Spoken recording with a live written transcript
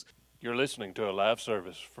You're listening to a live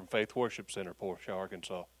service from Faith Worship Center, Portia,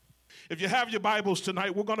 Arkansas. If you have your Bibles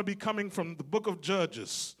tonight, we're going to be coming from the book of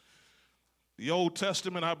Judges. The Old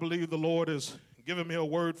Testament, I believe the Lord has given me a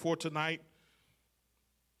word for tonight.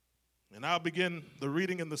 And I'll begin the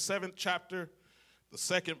reading in the 7th chapter, the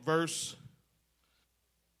 2nd verse.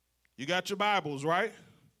 You got your Bibles, right?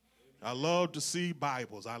 I love to see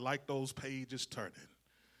Bibles. I like those pages turning.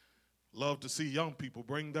 Love to see young people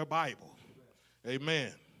bring their Bible.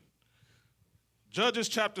 Amen. Judges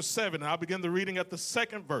chapter 7, and I'll begin the reading at the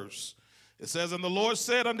 2nd verse. It says, "And the Lord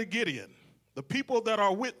said unto Gideon, the people that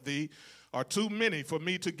are with thee are too many for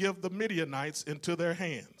me to give the Midianites into their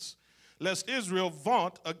hands, lest Israel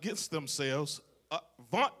vaunt themselves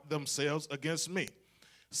against me,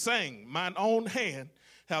 saying, Mine own hand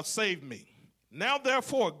hath saved me. Now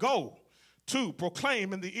therefore go to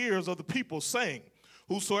proclaim in the ears of the people, saying,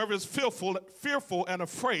 Whosoever is fearful and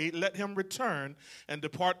afraid, let him return and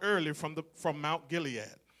depart early from Mount Gilead.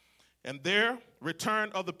 And there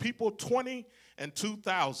returned of the people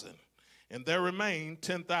 22,000, and there remained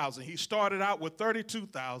 10,000. He started out with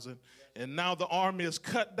 32,000, and now the army is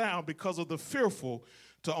cut down because of the fearful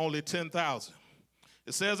to only 10,000.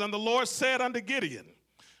 It says, And the Lord said unto Gideon,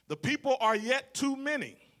 The people are yet too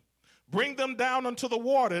many. Bring them down unto the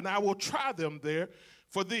water, and I will try them there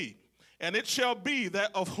for thee. And it shall be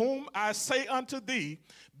that of whom I say unto thee,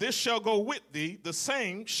 this shall go with thee, the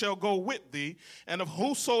same shall go with thee. And of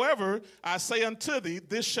whosoever I say unto thee,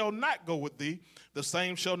 this shall not go with thee, the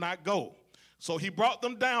same shall not go. So he brought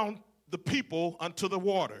them down, the people, unto the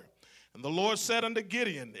water. And the Lord said unto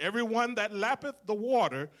Gideon, Every one that lappeth the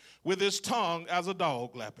water with his tongue as a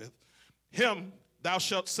dog lappeth, him thou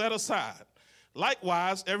shalt set aside.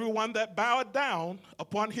 Likewise, every one that boweth down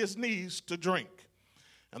upon his knees to drink.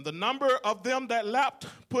 And the number of them that lapped,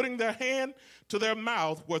 putting their hand to their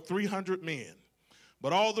mouth, were 300 men.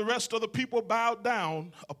 But all the rest of the people bowed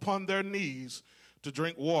down upon their knees to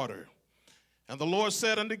drink water. And the Lord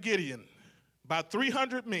said unto Gideon, By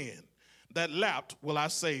 300 men that lapped will I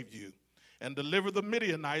save you, and deliver the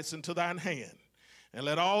Midianites into thine hand. And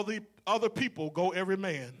let all the other people go every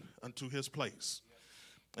man unto his place.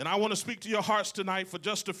 And I want to speak to your hearts tonight for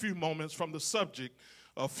just a few moments from the subject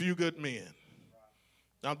of few good men.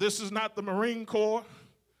 Now, this is not the Marine Corps,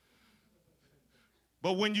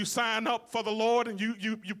 but when you sign up for the Lord and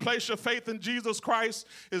you place your faith in Jesus Christ,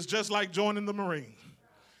 it's just like joining the Marines.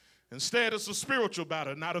 Instead, it's a spiritual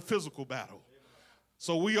battle, not a physical battle.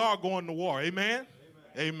 So we are going to war. Amen?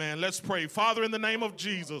 Amen. Let's pray. Father, in the name of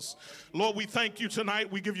Jesus, Lord, we thank you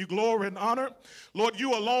tonight. We give you glory and honor. Lord,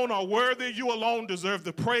 you alone are worthy. You alone deserve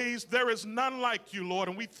the praise. There is none like you, Lord,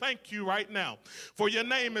 and we thank you right now for your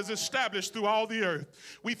name is established through all the earth.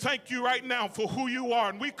 We thank you right now for who you are,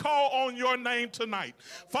 and we call on your name tonight.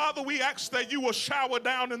 Father, we ask that you will shower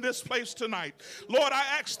down in this place tonight. Lord, I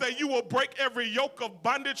ask that you will break every yoke of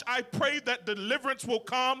bondage. I pray that deliverance will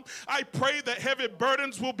come. I pray that heavy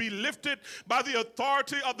burdens will be lifted by the authority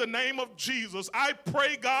of the name of Jesus. I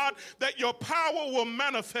pray, God, that your power will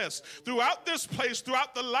manifest throughout this place,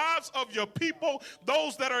 throughout the lives of your people,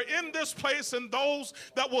 those that are in this place and those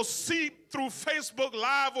that will see through Facebook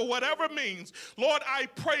Live or whatever means. Lord, I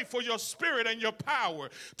pray for your spirit and your power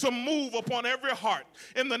to move upon every heart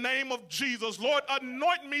in the name of Jesus. Lord,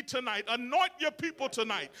 anoint me tonight. Anoint your people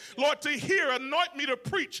tonight. Lord, to hear, anoint me to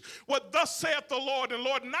preach what thus saith the Lord. And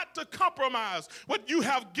Lord, not to compromise what you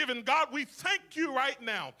have given. God, we thank you right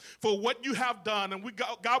now for what you have done. And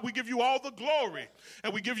God, we give you all the glory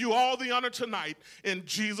and we give you all the honor tonight. In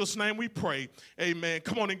Jesus' name we pray. Amen.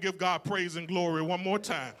 Come on and give God praise and glory one more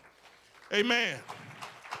time. Amen.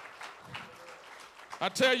 I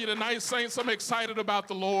tell you tonight, saints, I'm excited about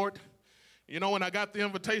the Lord. You know, when I got the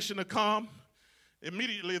invitation to come,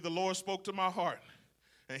 immediately the Lord spoke to my heart,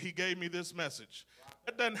 and he gave me this message.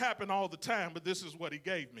 It doesn't happen all the time, but this is what he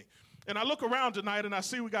gave me. And I look around tonight, and I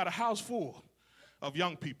see we got a house full of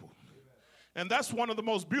young people. And that's one of the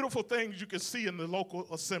most beautiful things you can see in the local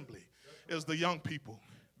assembly is the young people.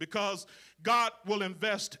 Because God will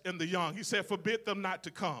invest in the young. He said, forbid them not to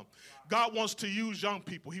come. God wants to use young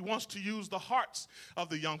people. He wants to use the hearts of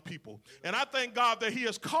the young people. And I thank God that he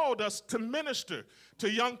has called us to minister to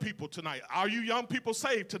young people tonight. Are you young people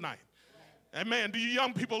saved tonight? Amen. Do you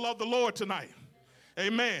young people love the Lord tonight?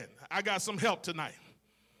 Amen. I got some help tonight.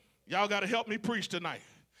 Y'all got to help me preach tonight.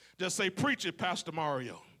 Just say, preach it, Pastor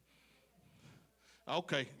Mario.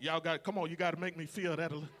 Okay, y'all got, come on, you got to make me feel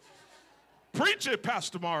that a little. Preach it,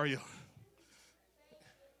 Pastor Mario.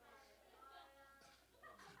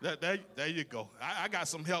 There you go. I got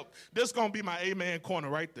some help. This is going to be my amen corner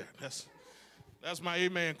right there. That's my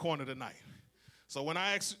amen corner tonight. So when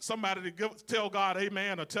I ask somebody to tell God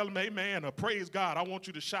amen or tell him amen or praise God, I want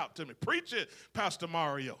you to shout to me. Preach it, Pastor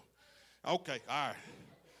Mario. Okay, all right.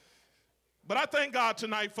 But I thank God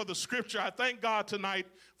tonight for the scripture. I thank God tonight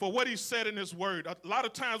for what he said in his word. A lot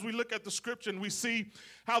of times we look at the scripture and we see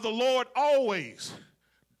how the Lord always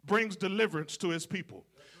brings deliverance to his people.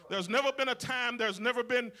 There's never been a time, there's never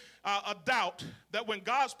been a doubt that when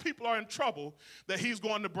God's people are in trouble, that he's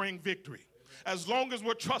going to bring victory. As long as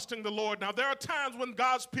we're trusting the Lord. Now, there are times when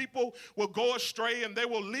God's people will go astray and they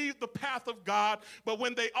will leave the path of God, but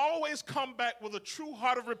when they always come back with a true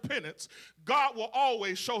heart of repentance, God will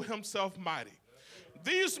always show himself mighty.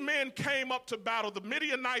 These men came up to battle. The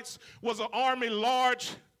Midianites was an army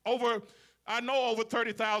large, over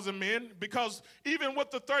 30,000 men, because even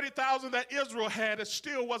with the 30,000 that Israel had, it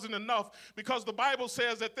still wasn't enough, because the Bible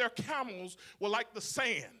says that their camels were like the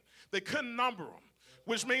sand. They couldn't number them,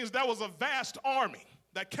 which means there was a vast army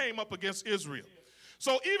that came up against Israel.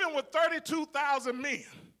 So even with 32,000 men,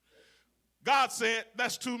 God said,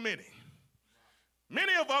 that's too many.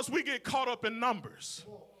 Many of us, we get caught up in numbers.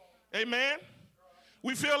 Amen?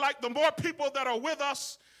 We feel like the more people that are with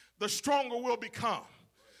us, the stronger we'll become.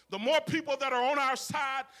 The more people that are on our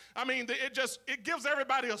side, it gives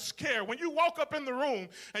everybody a scare. When you walk up in the room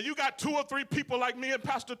and you got 2 or 3 people like me and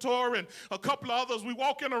Pastor Tor and a couple of others, we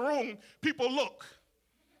walk in a room, people look.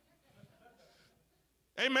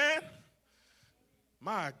 Amen?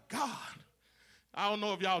 My God. I don't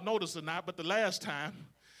know if y'all noticed or not, but the last time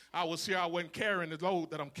I was here, I wasn't carrying the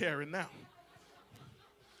load that I'm carrying now.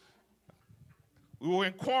 We were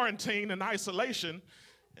in quarantine and isolation,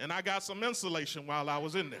 and I got some insulation while I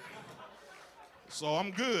was in there. So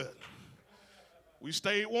I'm good. We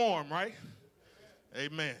stayed warm, right?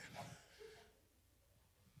 Amen.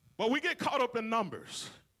 But we get caught up in numbers.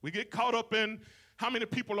 We get caught up in how many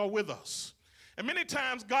people are with us. And many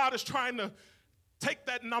times God is trying to take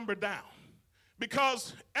that number down,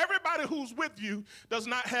 because everybody who's with you does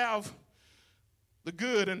not have the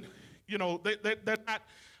good, and they're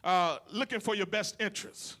not looking for your best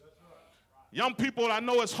interests. Young people, I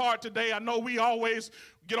know it's hard today. I know we always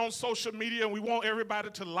get on social media and we want everybody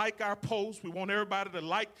to like our posts. We want everybody to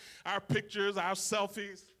like our pictures, our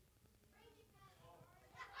selfies.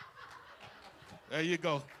 There you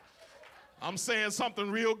go. I'm saying something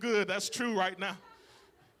real good. That's true right now.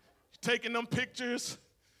 Taking them pictures.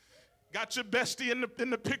 Got your bestie in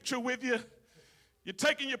the picture with you. You're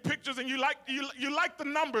taking your pictures and you like the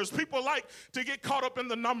numbers. People like to get caught up in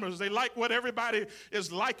the numbers. They like what everybody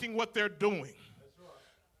is liking what they're doing.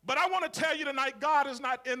 But I want to tell you tonight, God is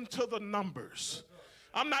not into the numbers.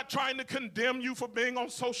 I'm not trying to condemn you for being on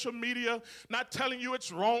social media, not telling you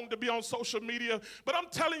it's wrong to be on social media, but I'm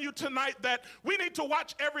telling you tonight that we need to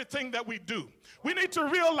watch everything that we do. We need to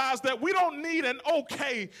realize that we don't need an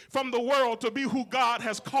okay from the world to be who God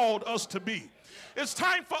has called us to be. It's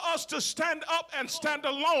time for us to stand up and stand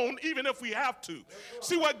alone, even if we have to.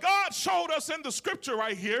 See, what God showed us in the scripture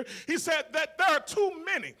right here, he said that there are too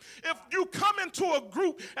many. If you come into a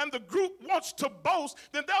group and the group wants to boast,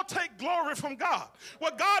 then they'll take glory from God.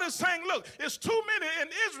 What God is saying, look, it's too many in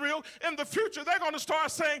Israel. In the future, they're going to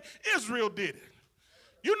start saying, Israel did it.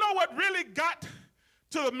 You know what really got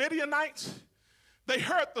to the Midianites? They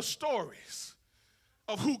heard the stories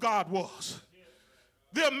of who God was.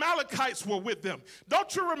 The Amalekites were with them.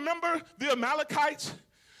 Don't you remember the Amalekites?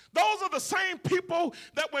 Those are the same people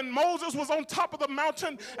that when Moses was on top of the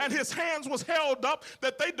mountain and his hands was held up,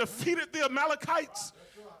 that they defeated the Amalekites.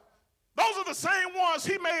 Those are the same ones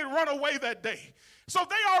he made run away that day. So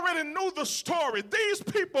they already knew the story. These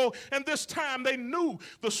people in this time, they knew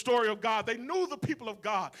the story of God. They knew the people of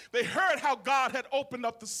God. They heard how God had opened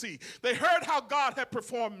up the sea. They heard how God had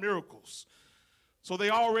performed miracles. So they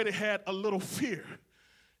already had a little fear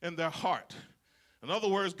in their heart. In other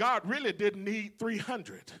words, God really didn't need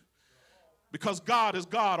 300 because God is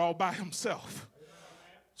God all by himself.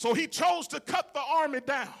 So he chose to cut the army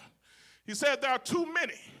down. He said there are too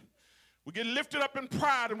many. We get lifted up in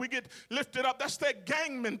pride and we get lifted up. That's that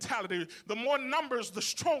gang mentality. The more numbers, the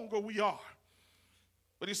stronger we are.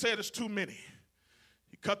 But he said it's too many.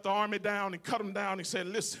 He cut the army down. He cut them down. He said,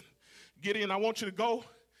 listen, Gideon, I want you to go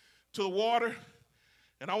to the water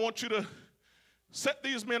and I want you to set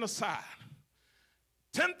these men aside.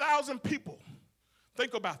 10,000 people,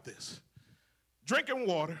 think about this, drinking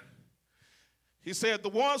water. He said, the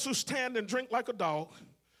ones who stand and drink like a dog,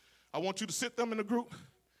 I want you to sit them in a group.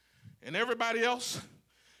 And everybody else,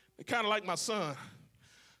 they kind of like my son.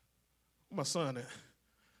 Where my son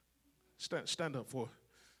at? Stand up for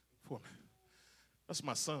me. That's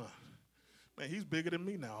my son. Man, he's bigger than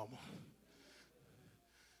me now almost.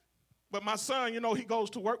 But my son, he goes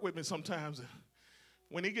to work with me sometimes.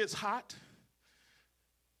 when he gets hot,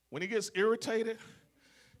 when he gets irritated,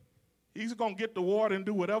 he's going to get the water and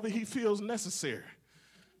do whatever he feels necessary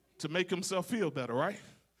to make himself feel better, right?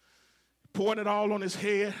 Pouring it all on his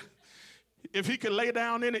head. If he could lay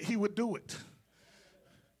down in it, he would do it.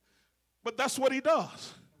 But that's what he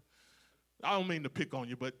does. I don't mean to pick on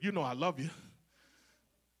you, but you know I love you.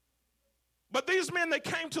 But these men, they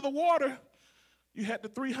came to the water. You had the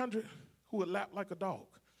 300 who would lap like a dog.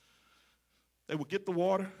 They would get the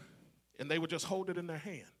water, and they would just hold it in their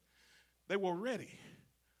hand. They were ready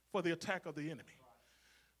for the attack of the enemy.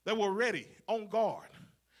 They were ready, on guard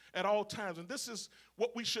at all times. And this is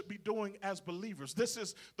what we should be doing as believers. This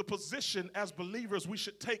is the position as believers we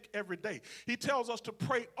should take every day. He tells us to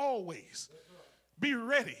pray always. Be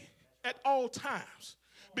ready at all times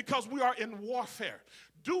because we are in warfare.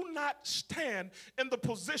 Do not stand in the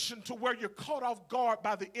position to where you're caught off guard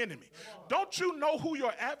by the enemy. Don't you know who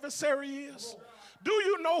your adversary is? Do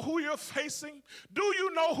you know who you're facing? Do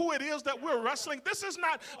you know who it is that we're wrestling? This is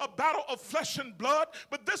not a battle of flesh and blood,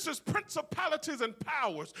 but this is principalities and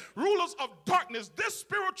powers, rulers of darkness. This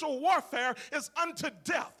spiritual warfare is unto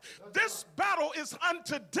death. This battle is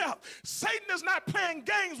unto death. Satan is not playing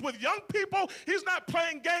games with young people. He's not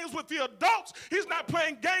playing games with the adults. He's not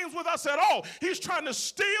playing games with us at all. He's trying to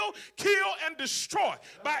steal, kill, and destroy.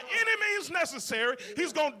 By any means necessary,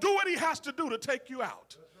 he's going to do what he has to do to take you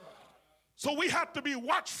out. So we have to be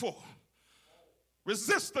watchful.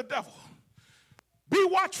 Resist the devil. Be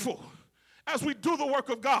watchful as we do the work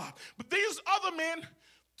of God. But these other men,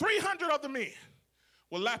 300 other men,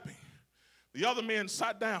 were lapping. The other men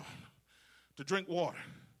sat down to drink water.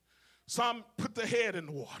 Some put their head in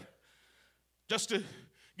the water just to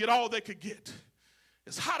get all they could get.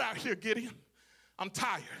 It's hot out here, Gideon. I'm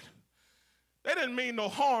tired. They didn't mean no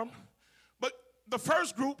harm. But the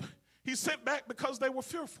first group, he sent back because they were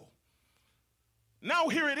fearful. Now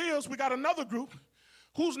here it is, we got another group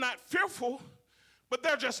who's not fearful, but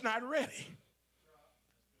they're just not ready.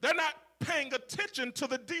 They're not paying attention to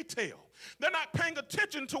the detail. They're not paying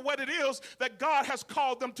attention to what it is that God has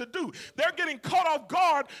called them to do. They're getting caught off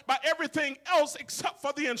guard by everything else except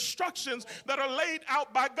for the instructions that are laid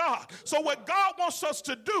out by God. So what God wants us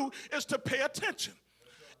to do is to pay attention.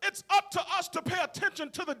 It's up to us to pay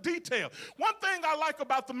attention to the detail. One thing I like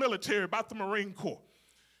about the military, about the Marine Corps,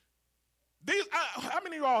 how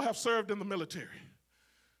many of y'all have served in the military?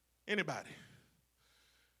 Anybody?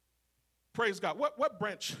 Praise God. What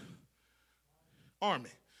branch? Army.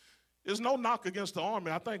 There's no knock against the Army.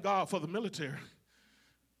 I thank God for the military.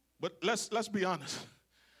 But let's be honest.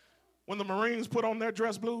 When the Marines put on their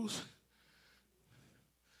dress blues,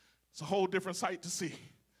 it's a whole different sight to see.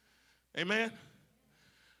 Amen?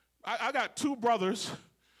 I got two brothers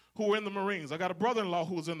who were in the Marines. I got a brother-in-law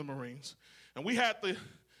who was in the Marines. And we had the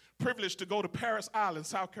privilege to go to Parris Island,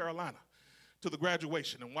 South Carolina, to the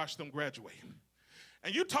graduation and watch them graduate.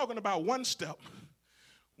 And you're talking about one step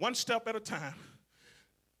at a time,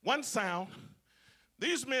 one sound.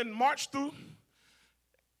 These men marched through.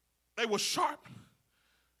 They were sharp,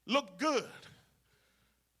 looked good,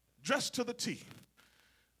 dressed to the T.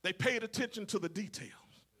 They paid attention to the details.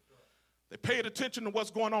 They paid attention to what's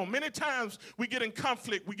going on. Many times we get in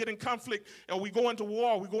conflict, and we go into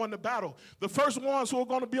war, we go into battle. The first ones who are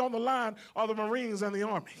going to be on the line are the Marines and the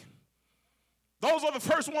Army. Those are the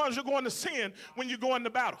first ones you're going to send when you go into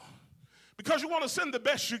battle because you want to send the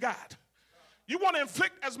best you got. You want to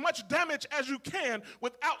inflict as much damage as you can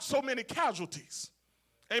without so many casualties.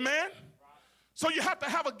 Amen? So you have to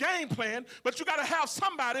have a game plan, but you got to have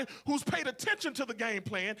somebody who's paid attention to the game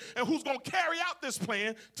plan and who's going to carry out this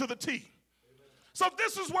plan to the T. So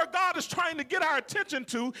this is where God is trying to get our attention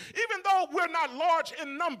to, even though we're not large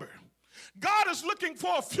in number. God is looking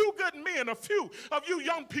for a few good men, a few of you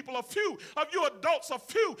young people, a few of you adults, a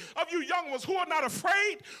few of you young ones who are not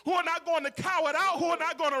afraid, who are not going to cower it out, who are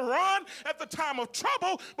not going to run at the time of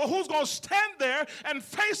trouble, but who's going to stand there and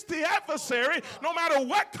face the adversary. No matter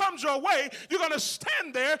what comes your way, you're going to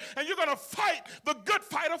stand there and you're going to fight the good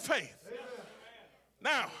fight of faith.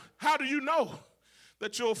 Now, how do you know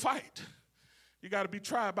that you'll fight? You got to be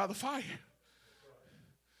tried by the fire.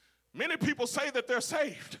 Many people say that they're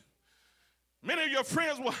saved. Many of your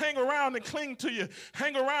friends will hang around and cling to you,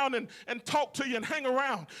 hang around and talk to you and hang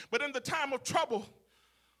around. But in the time of trouble,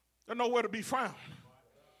 they're nowhere to be found.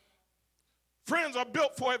 Friends are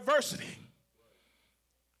built for adversity.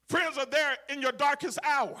 Friends are there in your darkest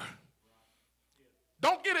hour.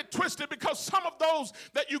 Don't get it twisted because some of those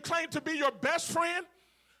that you claim to be your best friend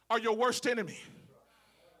are your worst enemy.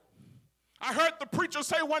 I heard the preacher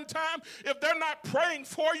say one time, if they're not praying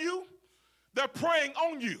for you, they're praying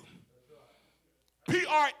on you. Preying.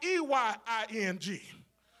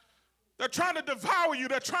 They're trying to devour you.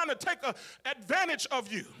 They're trying to take advantage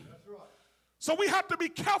of you. So we have to be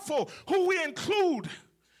careful who we include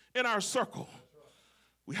in our circle.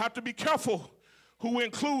 We have to be careful who we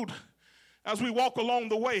include as we walk along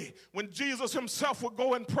the way. When Jesus himself would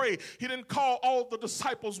go and pray, he didn't call all the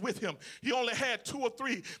disciples with him. He only had 2 or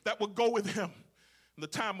 3 that would go with him in the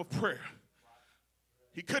time of prayer.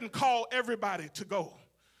 He couldn't call everybody to go.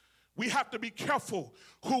 We have to be careful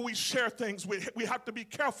who we share things with. We have to be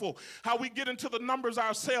careful how we get into the numbers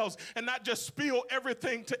ourselves and not just spill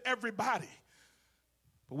everything to everybody.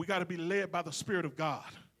 But we got to be led by the Spirit of God.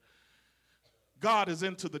 God is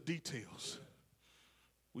into the details.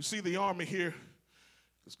 We see the army here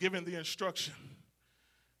is giving the instruction.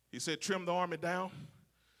 He said, trim the army down.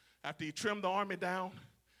 After he trimmed the army down,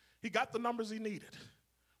 he got the numbers he needed,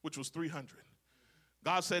 which was 300.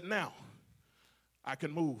 God said, now I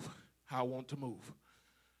can move how I want to move.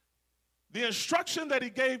 The instruction that he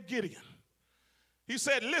gave Gideon, he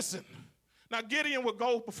said, listen. Now, Gideon would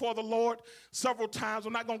go before the Lord several times.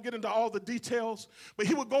 I'm not going to get into all the details, but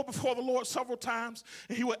he would go before the Lord several times,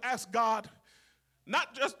 and he would ask God,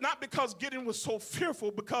 not because Gideon was so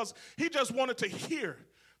fearful, because he just wanted to hear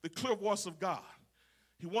the clear voice of God.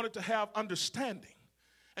 He wanted to have understanding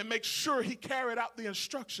and make sure he carried out the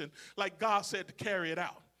instruction like God said to carry it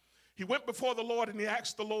out. He went before the Lord, and he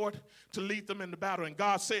asked the Lord to lead them in the battle, and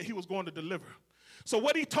God said he was going to deliver. So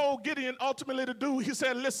what he told Gideon ultimately to do, he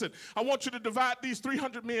said, listen, I want you to divide these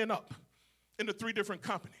 300 men up into 3 different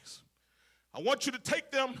companies. I want you to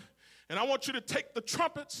take them, and I want you to take the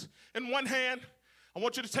trumpets in one hand. I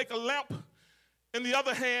want you to take a lamp in the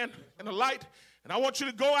other hand and a light, and I want you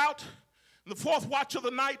to go out in the 4th watch of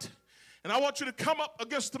the night, and I want you to come up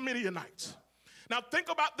against the Midianites. Now think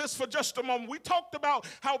about this for just a moment. We talked about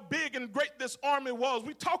how big and great this army was.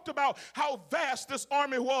 We talked about how vast this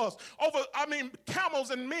army was. Camels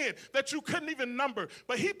and men that you couldn't even number.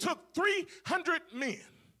 But he took 300 men.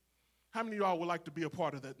 How many of y'all would like to be a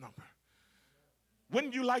part of that number?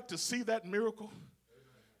 Wouldn't you like to see that miracle?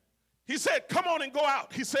 He said, come on and go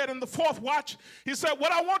out. He said in the 4th watch, he said,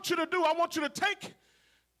 what I want you to do, I want you to take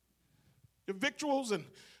your victuals, and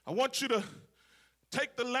I want you to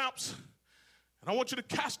take the lamps, and I want you to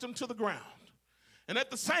cast them to the ground. And at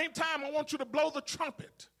the same time, I want you to blow the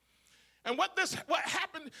trumpet. And what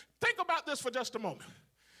happened, think about this for just a moment.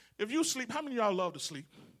 If you sleep, how many of y'all love to sleep?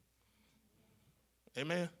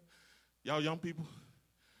 Amen? Y'all young people,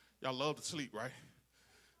 y'all love to sleep, right?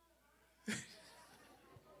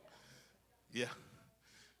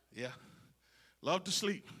 Yeah. Love to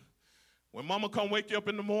sleep. When mama come wake you up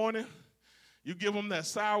in the morning, you give them that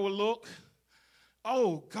sour look.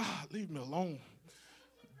 Oh, God, leave me alone.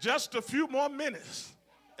 Just a few more minutes.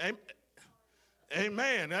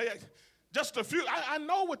 Amen. Just a few. I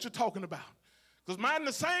know what you're talking about. Because mine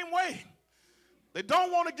the same way. They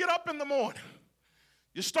don't want to get up in the morning.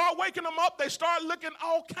 You start waking them up, they start looking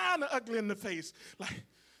all kind of ugly in the face.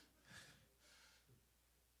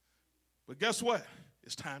 But guess what?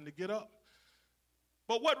 It's time to get up.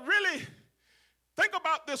 But think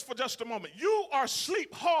about this for just a moment. You are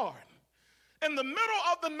asleep hard in the middle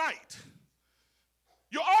of the night.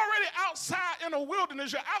 You're already outside in a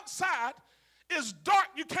wilderness. You're outside. It's dark.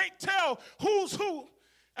 You can't tell who's who.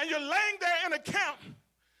 And you're laying there in a camp.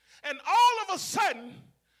 And all of a sudden,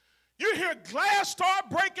 you hear glass start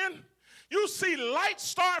breaking. You see lights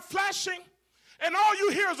start flashing. And all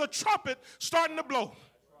you hear is a trumpet starting to blow.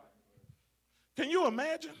 Can you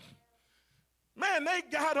imagine? Man, they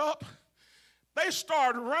got up. They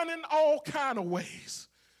started running all kind of ways.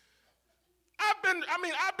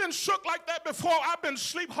 I've been shook like that before. I've been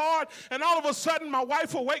sleep hard, and all of a sudden my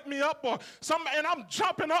wife will wake me up, and I'm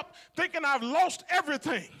jumping up thinking I've lost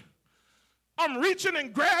everything. I'm reaching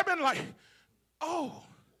and grabbing like, oh.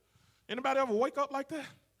 Anybody ever wake up like that?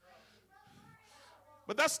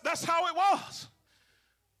 But that's how it was.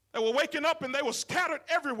 They were waking up and they were scattered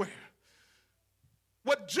everywhere.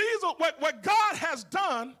 What God has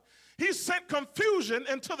done, he sent confusion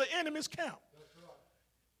into the enemy's camp.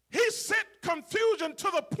 He sent confusion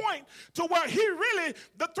to the point to where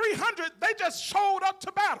the 300, they just showed up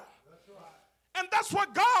to battle. And that's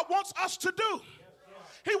what God wants us to do.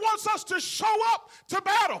 He wants us to show up to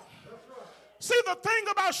battle. See, the thing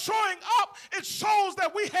about showing up, it shows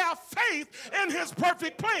that we have faith in his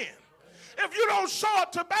perfect plan. If you don't show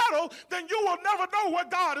up to battle, then you will never know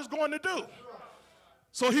what God is going to do.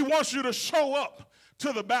 So he wants you to show up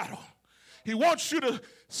to the battle. He wants you to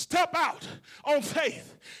step out on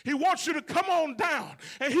faith. He wants you to come on down,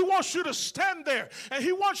 and he wants you to stand there, and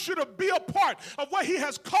he wants you to be a part of what he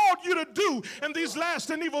has called you to do in these last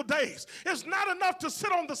and evil days. It's not enough to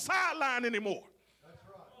sit on the sideline anymore.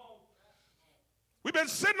 We've been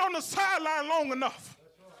sitting on the sideline long enough.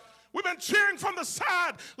 We've been cheering from the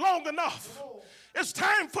side long enough. It's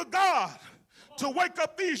time for God to wake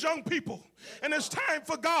up these young people. And it's time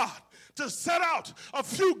for God to set out a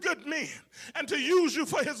few good men and to use you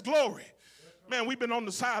for his glory. Man, we've been on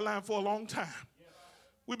the sideline for a long time.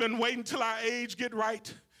 We've been waiting till our age get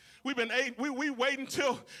right. We wait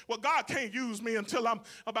until, well, God can't use me until I'm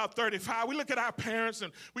about 35. We look at our parents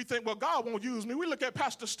and we think, well, God won't use me. We look at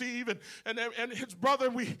Pastor Steve and his brother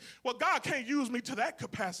and well, God can't use me to that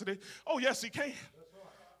capacity. Oh, yes, he can.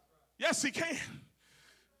 Yes, he can.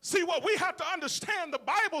 See, what we have to understand, the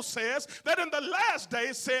Bible says that in the last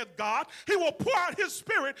days, said God, he will pour out his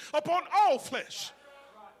spirit upon all flesh,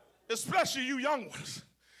 especially you young ones.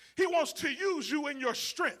 He wants to use you in your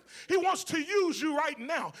strength. He wants to use you right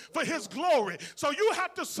now for his glory. So you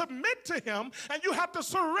have to submit to him and you have to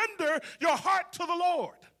surrender your heart to the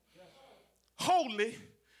Lord wholly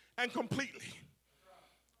and completely.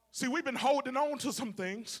 See, we've been holding on to some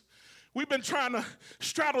things. We've been trying to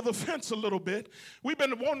straddle the fence a little bit. We've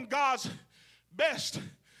been wanting God's best,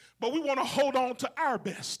 but we want to hold on to our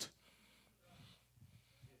best.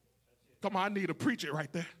 Come on, I need to preach it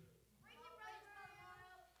right there.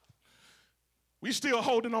 We still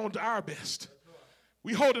holding on to our best.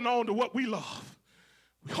 We holding on to what we love.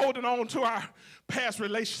 We holding on to our past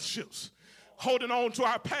relationships. Holding on to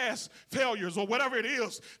our past failures or whatever it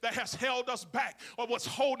is that has held us back or what's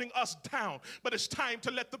holding us down. But it's time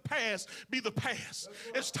to let the past be the past.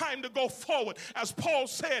 It's time to go forward. As Paul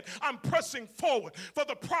said, I'm pressing forward for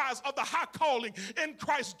the prize of the high calling in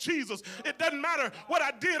Christ Jesus. It doesn't matter what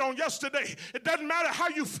I did on yesterday. It doesn't matter how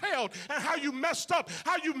you failed and how you messed up,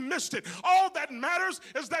 how you missed it. All that matters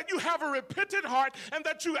is that you have a repentant heart and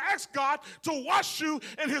that you ask God to wash you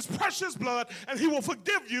in his precious blood, and he will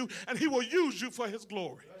forgive you and he will use you for his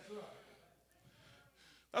glory.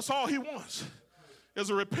 That's all he wants, is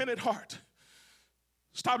a repentant heart.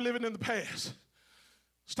 Stop living in the past.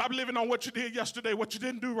 Stop living on what you did yesterday, what you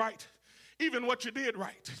didn't do right, even what you did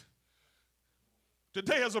right.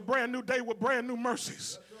 Today is a brand new day with brand new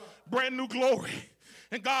mercies, brand new glory.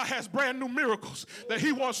 And God has brand new miracles that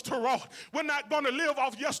he wants to wrought. We're not going to live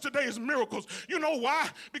off yesterday's miracles. You know why?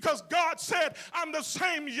 Because God said, I'm the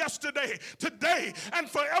same yesterday, today, and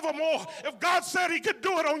forevermore. If God said he could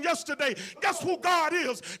do it on yesterday, guess who God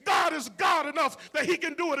is? God is God enough that he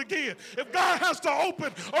can do it again. If God has to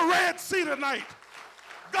open a Red Sea tonight,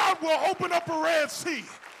 God will open up a Red Sea.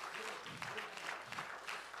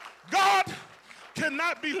 God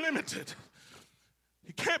cannot be limited.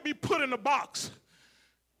 He can't be put in a box.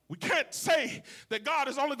 We can't say that God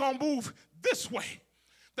is only going to move this way,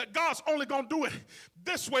 that God's only going to do it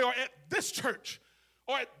this way or at this church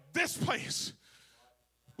or at this place.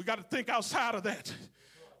 We got to think outside of that.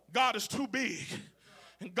 God is too big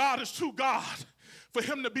and God is too God for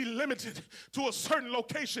him to be limited to a certain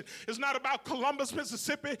location. It's not about Columbus,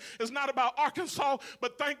 Mississippi. It's not about Arkansas.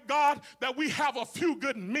 But thank God that we have a few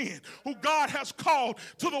good men who God has called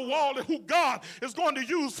to the wall and who God is going to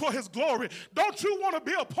use for his glory. Don't you want to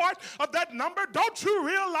be a part of that number? Don't you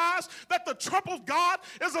realize that the trump of God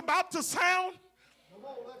is about to sound?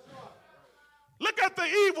 Look at the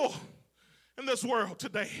evil in this world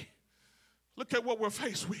today. Look at what we're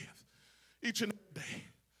faced with each and every day.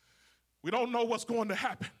 We don't know what's going to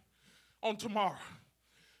happen on tomorrow.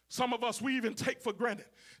 Some of us, we even take for granted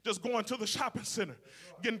just going to the shopping center,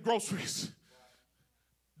 getting groceries.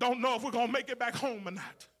 Don't know if we're going to make it back home or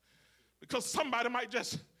not, because somebody might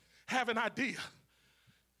just have an idea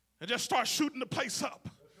and just start shooting the place up.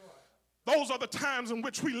 Those are the times in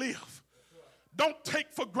which we live. Don't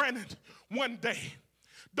take for granted one day.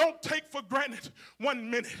 Don't take for granted 1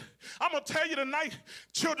 minute. I'm going to tell you tonight,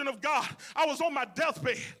 children of God, I was on my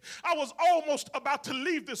deathbed. I was almost about to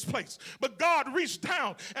leave this place. But God reached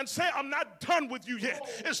down and said, I'm not done with you yet.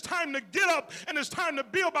 It's time to get up and it's time to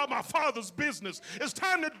be about my Father's business. It's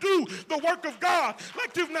time to do the work of God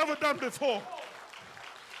like you've never done before.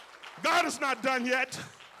 God is not done yet.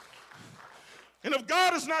 And if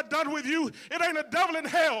God is not done with you, it ain't a devil in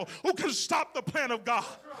hell who can stop the plan of God.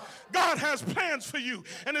 God has plans for you,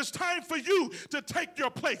 and it's time for you to take your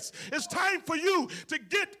place. It's time for you to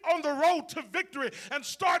get on the road to victory and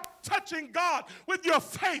start touching God with your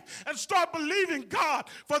faith and start believing God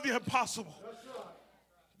for the impossible.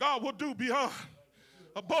 God will do beyond,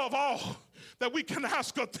 above all, that we can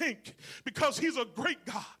ask or think, because he's a great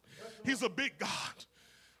God. He's a big God.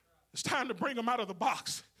 It's time to bring him out of the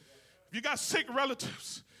box. If you got sick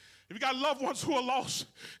relatives, if you got loved ones who are lost,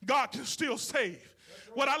 God can still save.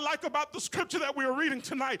 What I like about the scripture that we are reading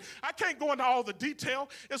tonight, I can't go into all the detail.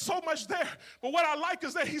 There's so much there. But what I like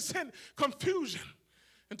is that he sent confusion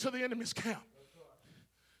into the enemy's camp.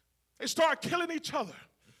 They started killing each other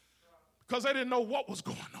because they didn't know what was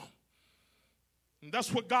going on. And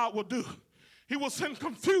that's what God will do. He will send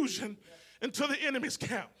confusion into the enemy's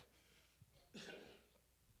camp.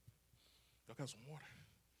 Y'all got some water?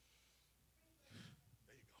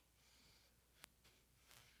 There you go.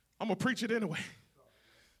 I'm going to preach it anyway.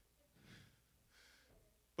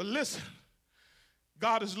 But listen,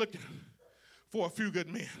 God is looking for a few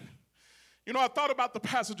good men. You know, I thought about the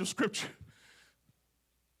passage of Scripture,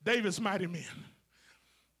 David's mighty men.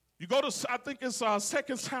 You go to, I think it's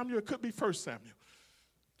 2 Samuel, it could be 1 Samuel,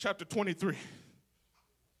 chapter 23.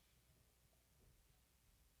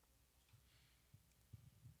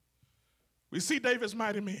 We see David's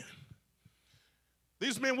mighty men.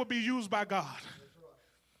 These men will be used by God.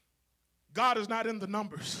 God is not in the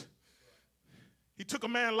numbers. He took a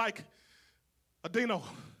man like Adino.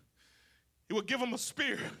 He would give him a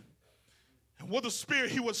spear. And with a spear,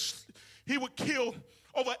 he would kill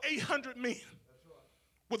over 800 men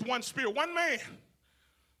with one spear. One man.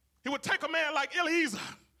 He would take a man like Eliezer,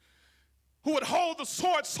 who would hold the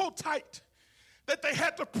sword so tight that they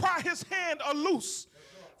had to pry his hand loose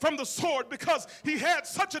from the sword because he had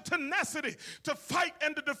such a tenacity to fight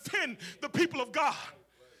and to defend the people of God.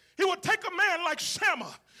 He would take a man like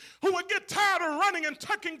Shammah, who would get tired of running and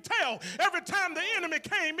tucking tail every time the enemy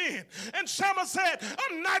came in. And Shammah said,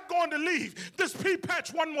 I'm not going to leave this pea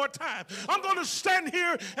patch one more time. I'm going to stand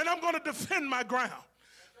here and I'm going to defend my ground.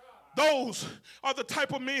 Those are the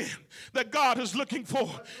type of men that God is looking for.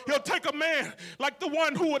 He'll take a man like the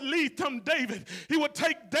one who would lead them, David. He would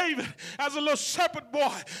take David as a little shepherd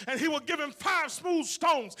boy, and he would give him 5 smooth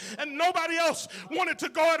stones, and nobody else wanted to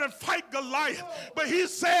go out and fight Goliath. But he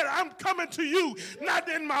said, I'm coming to you, not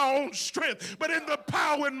in my own strength, but in the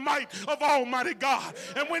power and might of Almighty God.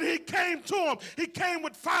 And when he came to him, he came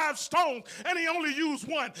with 5 stones, and he only used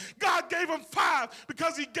 1. God gave him 5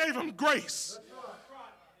 because he gave him grace.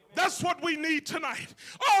 That's what we need tonight.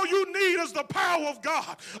 All you need is the power of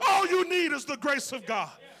God. All you need is the grace of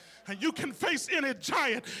God. And you can face any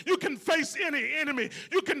giant. You can face any enemy.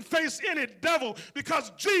 You can face any devil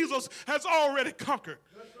because Jesus has already conquered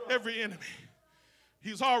every enemy.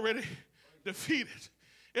 He's already defeated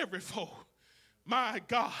every foe. My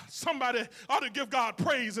God, somebody ought to give God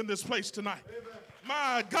praise in this place tonight.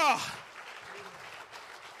 My God.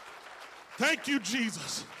 Thank you,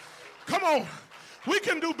 Jesus. Come on. We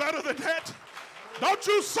can do better than that. Don't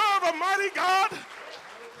you serve a mighty God?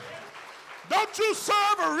 Don't you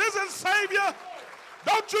serve a risen Savior?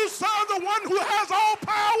 Don't you serve the one who has all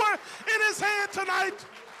power in his hand tonight?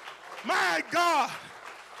 My God,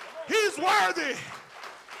 he's worthy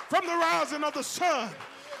from the rising of the sun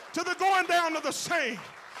to the going down of the same.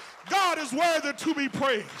 God is worthy to be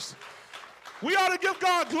praised. We ought to give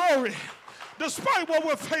God glory despite what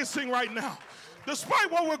we're facing right now,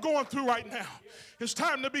 despite what we're going through right now. It's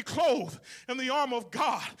time to be clothed in the armor of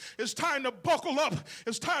God. It's time to buckle up.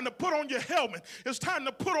 It's time to put on your helmet. It's time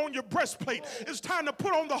to put on your breastplate. It's time to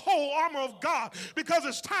put on the whole armor of God because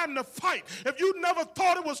it's time to fight. If you never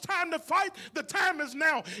thought it was time to fight, the time is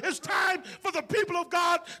now. It's time for the people of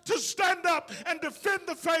God to stand up and defend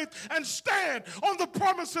the faith and stand on the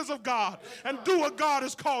promises of God and do what God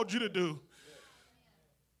has called you to do.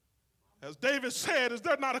 As David said, is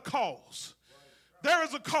there not a cause? There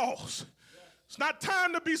is a cause. It's not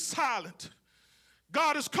time to be silent.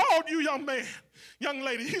 God has called you, young man, young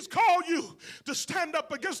lady. He's called you to stand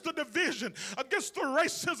up against the division, against the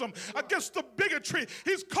racism, against the bigotry.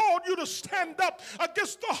 He's called you to stand up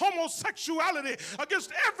against the homosexuality,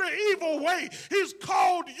 against every evil way. He's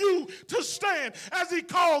called you to stand as he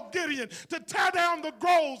called Gideon, to tear down the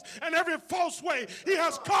groves and every false way. He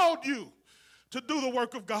has called you to do the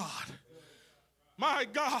work of God. My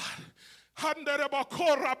God.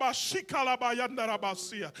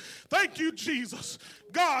 Thank you, Jesus.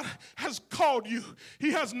 God has called you.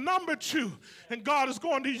 He has numbered you, and God is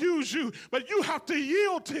going to use you, but you have to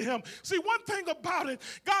yield to him. See, one thing about it,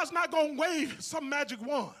 God's not going to wave some magic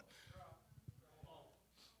wand.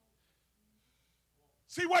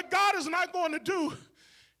 See, what God is not going to do,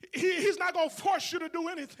 he's not going to force you to do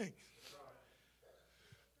anything.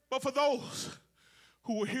 But for those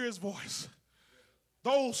who will hear his voice,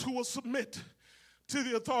 those who will submit to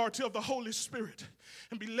the authority of the Holy Spirit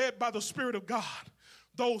and be led by the Spirit of God,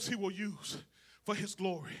 those he will use for his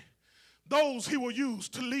glory. Those he will use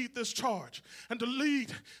to lead this charge and to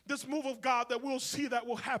lead this move of God that we'll see that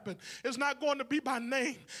will happen. It's not going to be by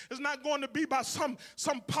name. It's not going to be by some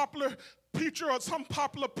popular preacher or some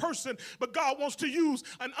popular person, but God wants to use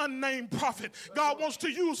an unnamed prophet. God wants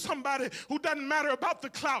to use somebody who doesn't matter about the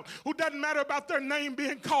clout, who doesn't matter about their name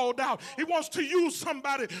being called out. He wants to use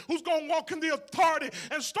somebody who's going to walk in the authority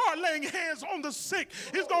and start laying hands on the sick.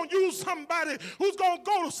 He's going to use somebody who's going to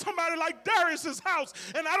go to somebody like Darius's house,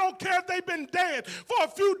 and I don't care if they've been dead for a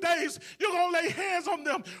few days, you're going to lay hands on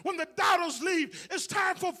them. When the doubters leave, it's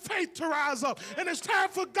time for faith to rise up, and it's time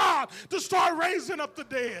for God to start raising up the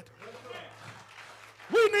dead.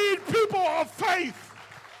 We need people of faith.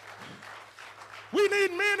 We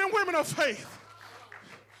need men and women of faith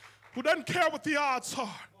who doesn't care what the odds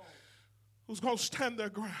are, who's going to stand their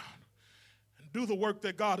ground and do the work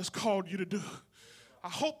that God has called you to do. I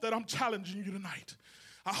hope that I'm challenging you tonight.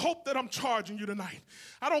 I hope that I'm charging you tonight.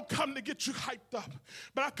 I don't come to get you hyped up,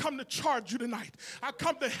 but I come to charge you tonight. I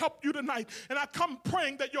come to help you tonight, and I come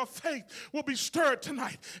praying that your faith will be stirred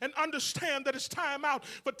tonight and understand that it's time out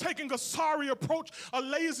for taking a sorry approach, a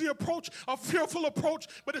lazy approach, a fearful approach,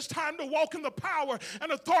 but it's time to walk in the power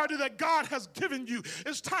and authority that God has given you.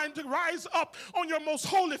 It's time to rise up on your most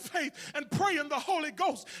holy faith and pray in the Holy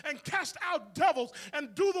Ghost and cast out devils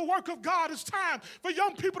and do the work of God. It's time for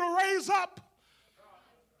young people to raise up.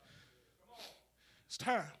 It's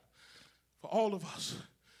time for all of us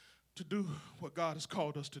to do what God has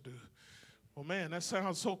called us to do. Oh man, that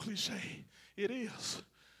sounds so cliche. It is.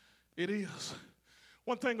 It is.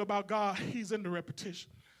 One thing about God, he's into repetition.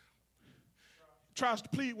 He tries to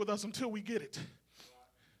plead with us until we get it.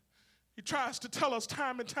 He tries to tell us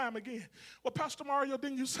time and time again. Well, Pastor Mario,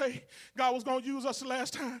 didn't you say God was going to use us the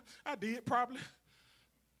last time? I did, probably.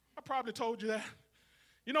 I probably told you that.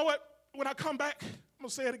 You know what? When I come back, I'm going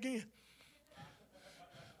to say it again.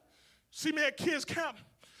 See me at kids camp,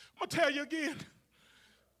 I'm going to tell you again.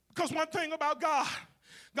 Because one thing about God,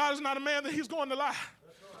 God is not a man that he's going to lie.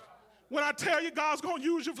 When I tell you God's going to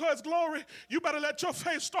use you for his glory, you better let your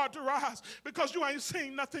faith start to rise because you ain't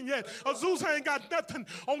seen nothing yet. Azusa ain't got nothing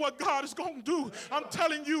on what God is going to do. I'm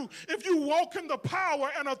telling you, if you walk in the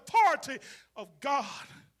power and authority of God.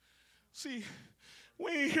 See,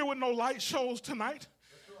 we ain't here with no light shows tonight.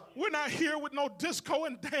 We're not here with no disco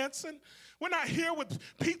and dancing. We're not here with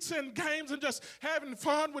pizza and games and just having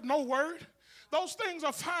fun with no word. Those things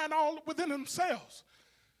are fine all within themselves.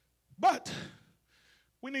 But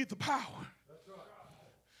we need the power.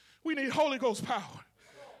 We need Holy Ghost power.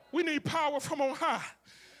 We need power from on high.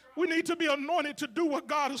 We need to be anointed to do what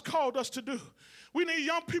God has called us to do. We need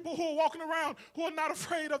young people who are walking around who are not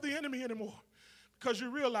afraid of the enemy anymore because you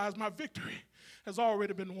realize my victory has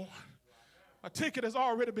already been won. My ticket has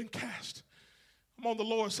already been cast. I'm on the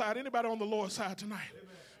Lord's side. Anybody on the Lord's side tonight?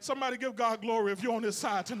 Amen. Somebody give God glory if you're on this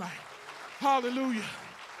side tonight. Hallelujah.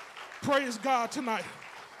 Praise God tonight.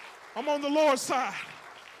 I'm on the Lord's side.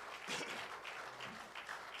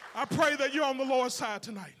 I pray that you're on the Lord's side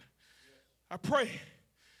tonight. I pray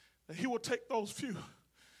that he will take those few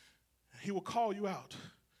and he will call you out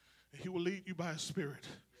and he will lead you by his spirit.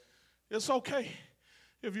 It's okay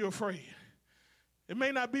if you're afraid. It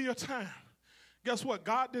may not be your time. Guess what?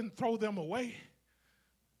 God didn't throw them away.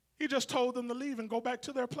 He just told them to leave and go back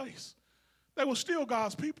to their place. They were still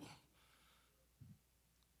God's people.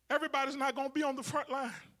 Everybody's not going to be on the front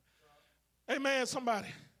line. Amen, somebody.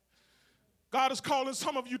 God is calling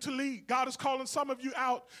some of you to lead. God is calling some of you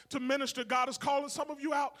out to minister. God is calling some of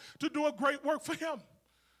you out to do a great work for him.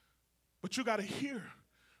 But you got to hear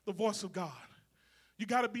the voice of God. You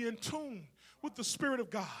got to be in tune with the Spirit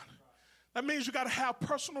of God. That means you got to have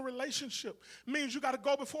personal relationship. It means you got to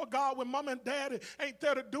go before God when mama and daddy ain't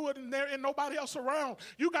there to do it and there ain't nobody else around.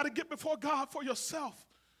 You got to get before God for yourself.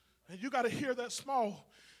 And you got to hear that small,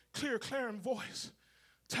 clear, clarion voice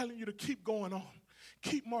telling you to keep going on.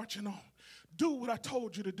 Keep marching on. Do what I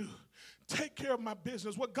told you to do. Take care of my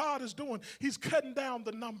business. What God is doing, he's cutting down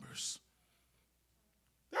the numbers.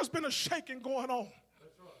 There's been a shaking going on.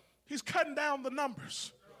 He's cutting down the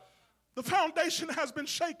numbers. The foundation has been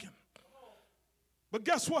shaken. But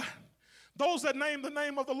guess what? Those that name the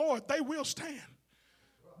name of the Lord, they will stand.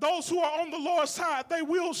 Those who are on the Lord's side, they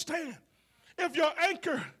will stand. If your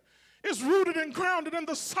anchor is rooted and grounded in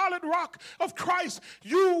the solid rock of Christ,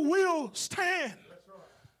 you will stand.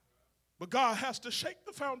 But God has to shake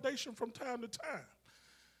the foundation from time to time.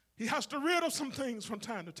 He has to rid of some things from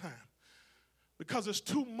time to time because it's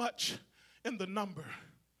too much in the number.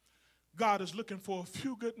 God is looking for a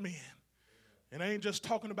few good men. And I ain't just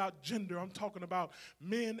talking about gender. I'm talking about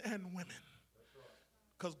men and women.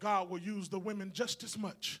 Because God will use the women just as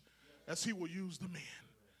much as he will use the men.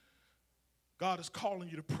 God is calling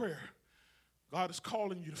you to prayer. God is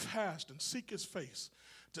calling you to fast and seek his face,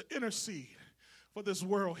 to intercede for this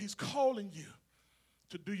world. He's calling you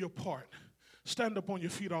to do your part. Stand up on your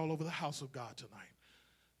feet all over the house of God tonight.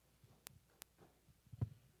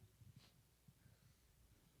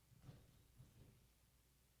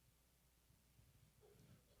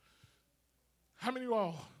 How many of you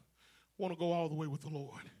all want to go all the way with the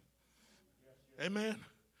Lord? Amen.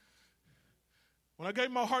 When I gave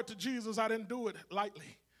my heart to Jesus, I didn't do it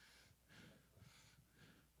lightly.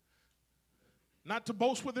 Not to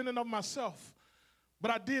boast within and of myself, but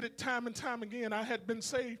I did it time and time again. I had been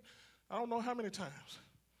saved, I don't know how many times.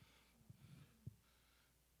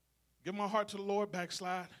 Give my heart to the Lord,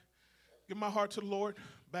 backslide. Give my heart to the Lord,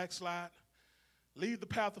 backslide. Leave the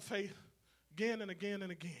path of faith again and again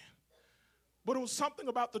and again. But it was something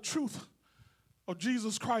about the truth of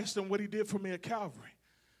Jesus Christ and what he did for me at Calvary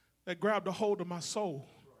that grabbed a hold of my soul.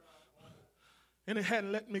 And it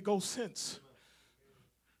hadn't let me go since.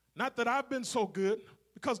 Not that I've been so good,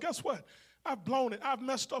 because guess what? I've blown it. I've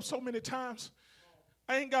messed up so many times.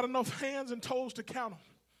 I ain't got enough hands and toes to count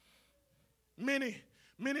them.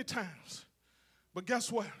 Many times. But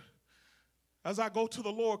guess what? As I go to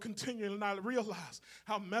the Lord continually and I realize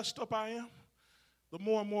how messed up I am, the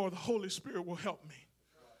more and more the Holy Spirit will help me.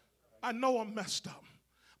 I know I'm messed up.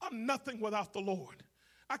 I'm nothing without the Lord.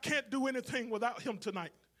 I can't do anything without him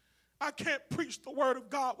tonight. I can't preach the word of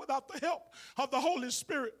God without the help of the Holy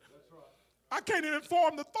Spirit. I can't even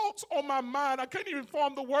form the thoughts on my mind. I can't even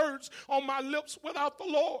form the words on my lips without the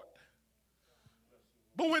Lord.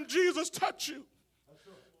 But when Jesus touched you,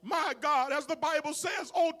 my God, as the Bible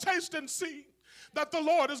says, oh, taste and see that the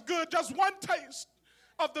Lord is good. Just one taste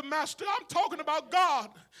of the Master. I'm talking about God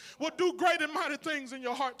will do great and mighty things in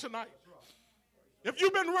your heart tonight. If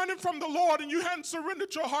you've been running from the Lord and you hadn't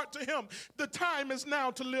surrendered your heart to him, the time is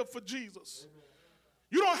now to live for Jesus.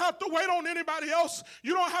 You don't have to wait on anybody else.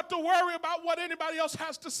 You don't have to worry about what anybody else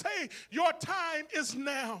has to say. Your time is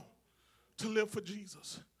now to live for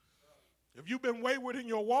Jesus. If you've been wayward in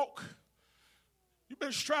your walk, you've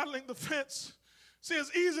been straddling the fence. See,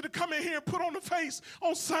 it's easy to come in here and put on the face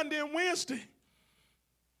on Sunday and Wednesday.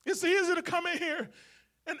 It's easy to come in here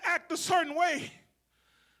and act a certain way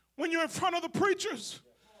when you're in front of the preachers.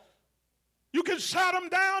 You can shout them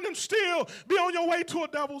down and still be on your way to a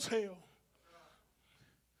devil's hell.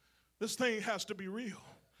 This thing has to be real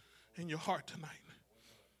in your heart tonight.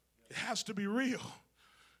 It has to be real.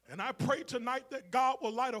 And I pray tonight that God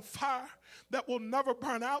will light a fire that will never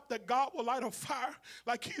burn out, that God will light a fire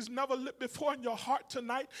like he's never lit before in your heart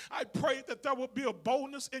tonight. I pray that there will be a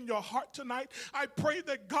boldness in your heart tonight. I pray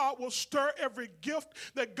that God will stir every gift,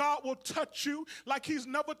 that God will touch you like he's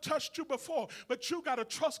never touched you before. But you got to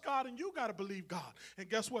trust God and you got to believe God. And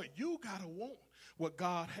guess what? You got to want what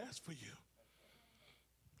God has for you.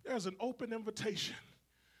 There's an open invitation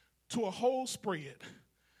to a whole spread.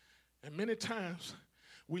 And many times,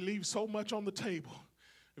 we leave so much on the table.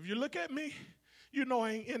 If you look at me, you know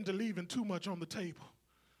I ain't into leaving too much on the table.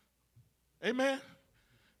 Amen?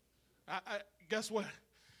 Guess what?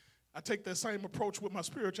 I take that same approach with my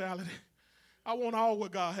spirituality. I want all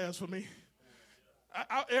what God has for me.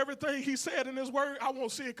 Everything he said in his word, I want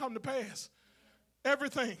to see it come to pass.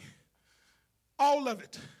 Everything. All of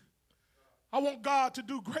it. I want God to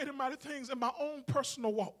do great and mighty things in my own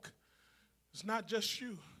personal walk. It's not just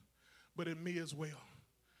you, but in me as well.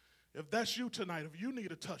 If that's you tonight, if you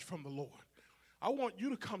need a touch from the Lord, I want you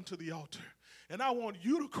to come to the altar and I want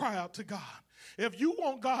you to cry out to God. If you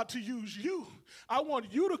want God to use you, I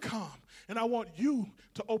want you to come and I want you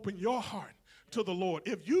to open your heart to the Lord.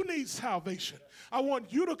 If you need salvation, I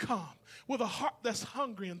want you to come with a heart that's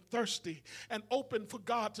hungry and thirsty and open for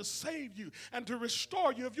God to save you and to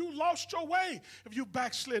restore you. If you lost your way, if you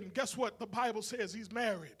backslidden, guess what? The Bible says he's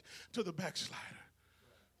married to the backslider.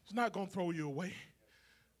 He's not going to throw you away.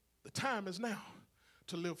 The time is now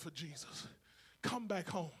to live for Jesus. Come back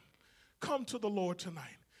home. Come to the Lord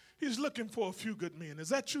tonight. He's looking for a few good men. Is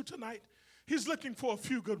that you tonight? He's looking for a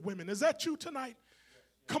few good women. Is that you tonight?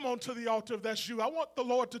 Come on to the altar if that's you. I want the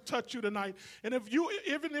Lord to touch you tonight. And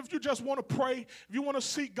even if you just want to pray, if you want to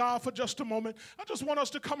seek God for just a moment, I just want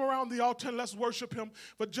us to come around the altar and let's worship him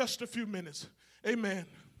for just a few minutes. Amen.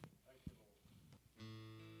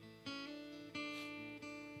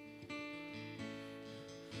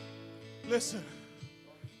 Listen,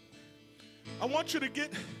 I want you to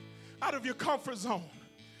get out of your comfort zone,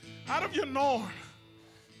 out of your norm,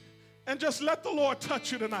 and just let the Lord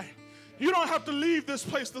touch you tonight. You don't have to leave this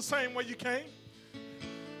place the same way you came.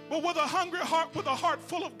 But with a hungry heart, with a heart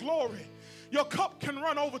full of glory, your cup can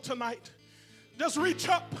run over tonight. Just reach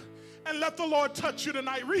up and let the Lord touch you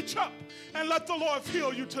tonight. Reach up and let the Lord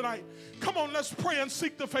heal you tonight. Come on, let's pray and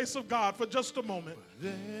seek the face of God for just a moment.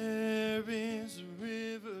 There is a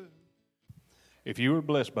river. If you were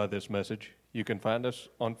blessed by this message, you can find us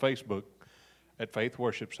on Facebook at Faith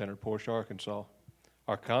Worship Center, Portia, Arkansas.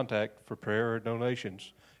 Our contact for prayer or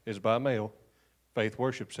donations is by mail, Faith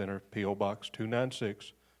Worship Center, P.O. Box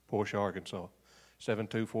 296, Portia, Arkansas,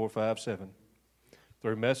 72457.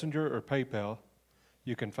 Through Messenger or PayPal,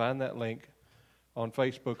 you can find that link on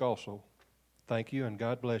Facebook also. Thank you, and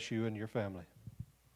God bless you and your family.